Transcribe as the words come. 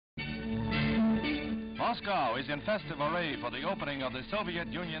Moscow is in festive array for the opening of the Soviet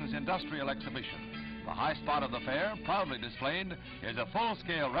Union's industrial exhibition. The high spot of the fair, proudly displayed, is a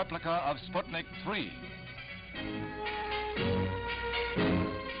full-scale replica of Sputnik-1.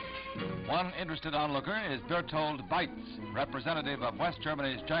 One interested onlooker is Bertold Beitz, representative of West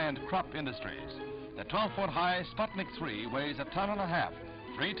Germany's giant crop industries. The 12-foot-high Sputnik-1 weighs 1.5 tons,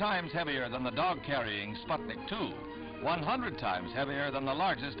 3 times heavier than the dog-carrying Sputnik-2, 100 times heavier than the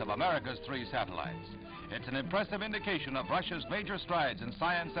largest of America's 3 satellites. It's an impressive indication of Russia's major strides in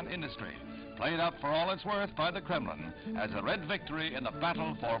science and industry, played up for all it's worth by the Kremlin as a red victory in the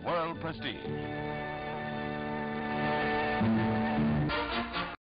battle for world prestige.